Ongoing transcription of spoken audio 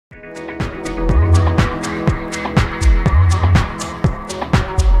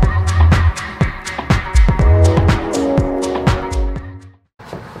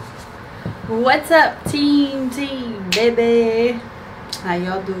What's up, team, baby? How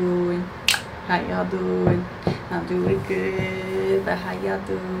y'all doing? How y'all doing? I'm doing good, but how y'all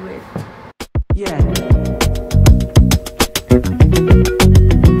doing? Yeah.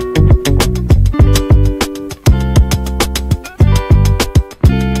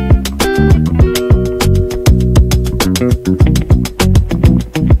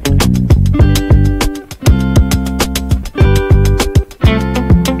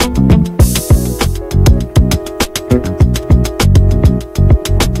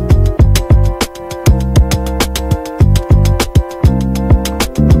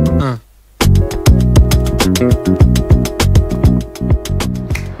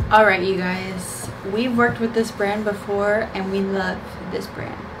 Alright, you guys, we've worked with this brand before and we love this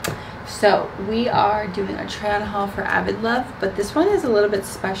brand. So we are doing a try-on haul for Avidlove, but this one is a little bit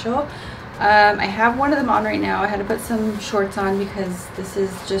special. I have one of them on right now. I had to put some shorts on because this is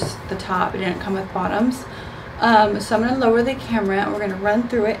just the top. It didn't come with bottoms. So I'm going to lower the camera and we're going to run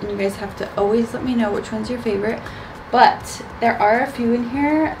through it, and you guys have to always let me know which one's your favorite. But there are a few in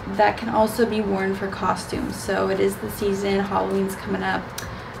here that can also be worn for costumes. So it is the season, Halloween's coming up.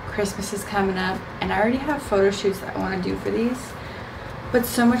 Christmas is coming up, and I already have photo shoots that I want to do for these, but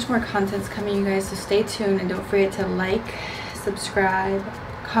so much more content's coming, you guys, so stay tuned and don't forget to like, subscribe,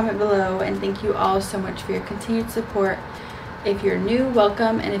 comment below, and thank you all so much for your continued support. If you're new,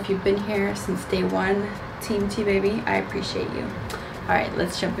 welcome, and if you've been here since day one, Team T baby, I appreciate you. Alright,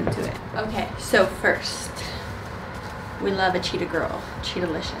 let's jump into it. Okay, so first, we love a cheetah girl,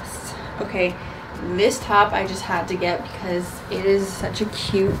 Cheetah-licious. Okay, this top I just had to get because it is such a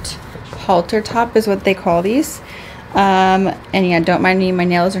cute halter top is what they call these. And yeah, don't mind me, my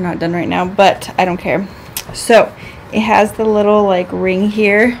nails are not done right now, but I don't care. So it has the little like ring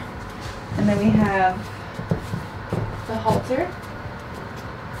here, and then we have the halter.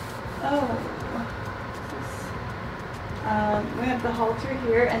 We have the halter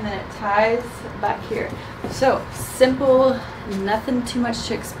here, and then it ties back here. So simple, nothing too much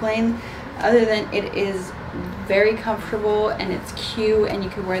to explain other than it is very comfortable and it's cute, and you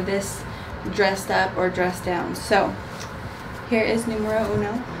can wear this dressed up or dressed down. So here is numero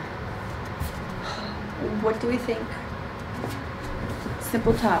uno. What do we think?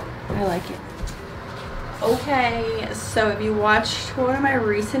 Simple top, I like it. Okay, so if you watched one of my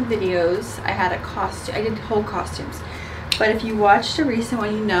recent videos, I had a costume, I did whole costumes, but if you watched a recent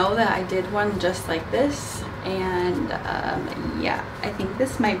one, you know that I did one just like this, and yeah, I think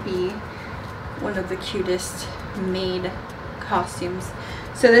this might be one of the cutest made costumes.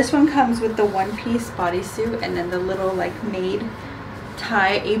 So this one comes with the one-piece bodysuit and then the little like made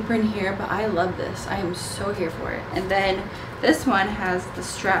tie apron here, but I love this. I am so here for it. And then this one has the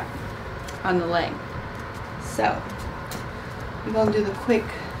strap on the leg. So we're gonna do the quick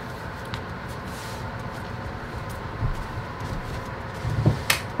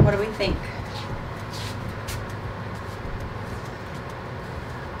what do we think?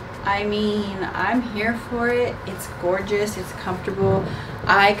 I mean, I'm here for it. It's gorgeous, it's comfortable.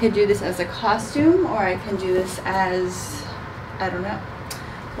 I could do this as a costume, or I can do this as, I don't know,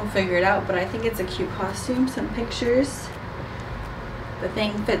 we'll figure it out, but I think it's a cute costume. Some pictures. The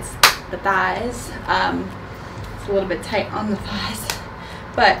thing fits the thighs. It's a little bit tight on the thighs,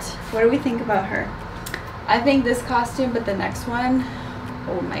 but what do we think about her? I think this costume, but the next one,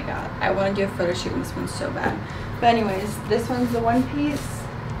 oh my god, I want to do a photo shoot in this one so bad. But anyways, this one's the one piece.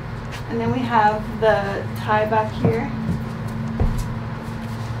 And then we have the tie back here,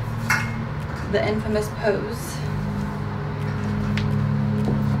 the infamous pose.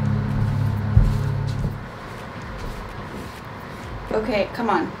 Okay, come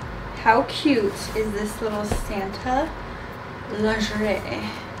on. How cute is this little Santa lingerie?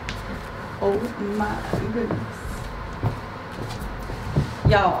 Oh my goodness.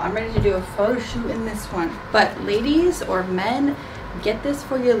 Y'all, I'm ready to do a photo shoot in this one. But ladies or men, get this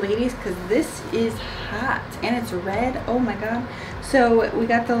for your ladies because this is hot and it's red. Oh my god. So we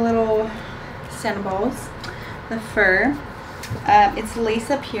got the little Santa balls, the fur. It's lace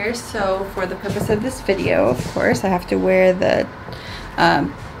up here, so for the purpose of this video, of course, I have to wear the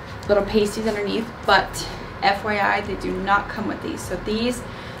little pasties underneath, but FYI, they do not come with these. So these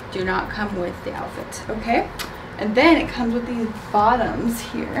do not come with the outfit, okay? And then it comes with these bottoms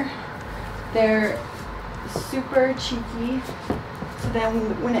here. They're super cheeky. So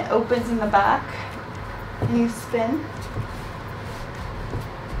then when it opens in the back and you spin,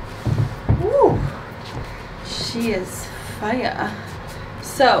 woo, she is fire.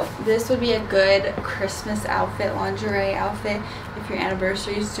 So this would be a good Christmas outfit, lingerie outfit, if your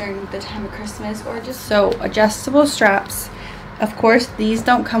anniversary is during the time of Christmas, or just so adjustable straps. Of course, these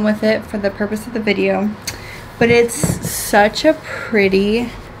don't come with it for the purpose of the video, but it's such a pretty,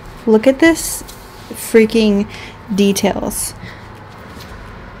 look at this freaking details.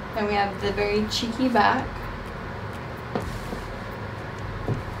 And we have the very cheeky back.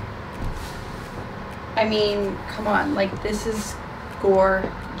 I mean, come on, like, this is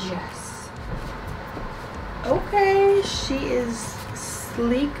gorgeous. Okay, she is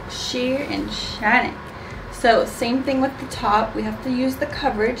sleek, sheer, and shiny. So same thing with the top. We have to use the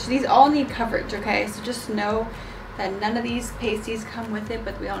coverage. These all need coverage, okay? So just know that none of these pasties come with it,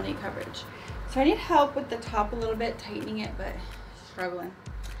 but we all need coverage. So I need help with the top a little bit, tightening it, but struggling.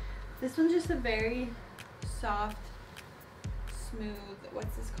 This one's just a very soft, smooth,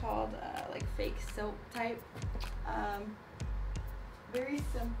 what's this called? Like fake silk type. Very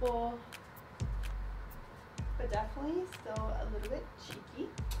simple, but definitely still a little bit cheeky.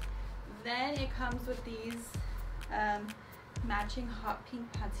 Then it comes with these matching hot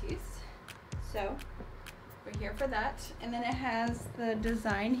pink panties. So we're here for that. And then it has the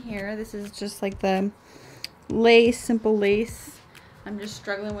design here. This is just like the lace, simple lace. I'm just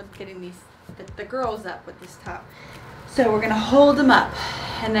struggling with getting these the girls up with this top. So we're gonna hold them up.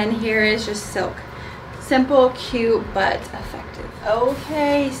 And then here is just silk. Simple, cute, but effective.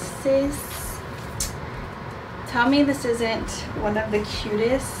 Okay, sis. Tell me this isn't one of the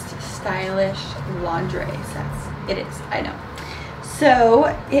cutest, stylish lingerie sets. It is, I know. So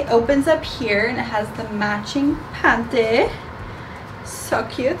it opens up here and it has the matching panty. So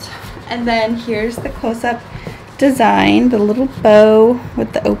cute. And then here's the close-up design, the little bow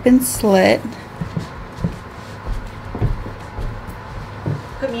with the open slit.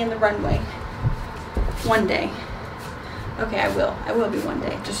 Put me in the runway. One day. Okay, I will be one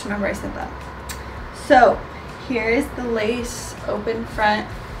day. Just remember I said that. So here is the lace, open front,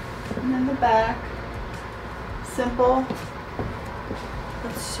 and then the back. Simple,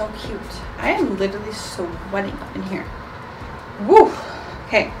 but so cute. I am literally sweating up in here. Woo!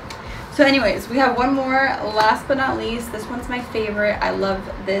 Okay, so anyways, we have one more, last but not least. This one's my favorite. I love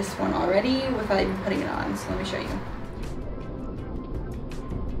this one already without even putting it on, so let me show you.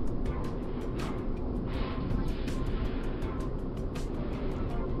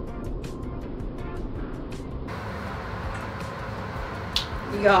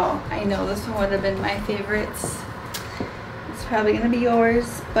 Y'all, I know this one would have been my favorites. It's probably gonna be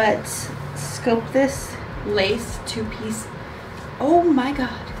yours, but scope this lace two-piece. Oh my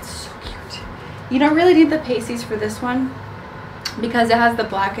god, it's so cute. You don't really need the pasties for this one because it has the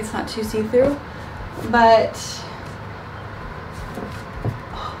black. It's not too see-through, but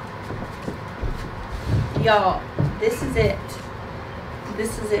y'all, this is it.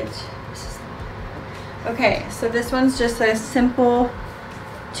 This is it. Okay, so this one's just a simple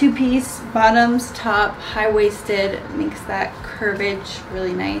two-piece, bottoms, top, high-waisted, makes that curvage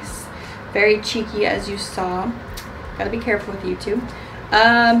really nice. Very cheeky, as you saw. Gotta be careful with YouTube.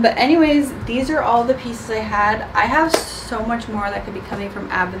 But anyways, these are all the pieces I had. I have so much more that could be coming from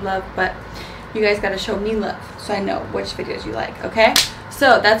Avidlove, but you guys gotta show me love so I know which videos you like, okay?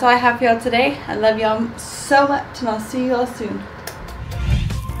 So that's all I have for y'all today. I love y'all so much, and I'll see you all soon.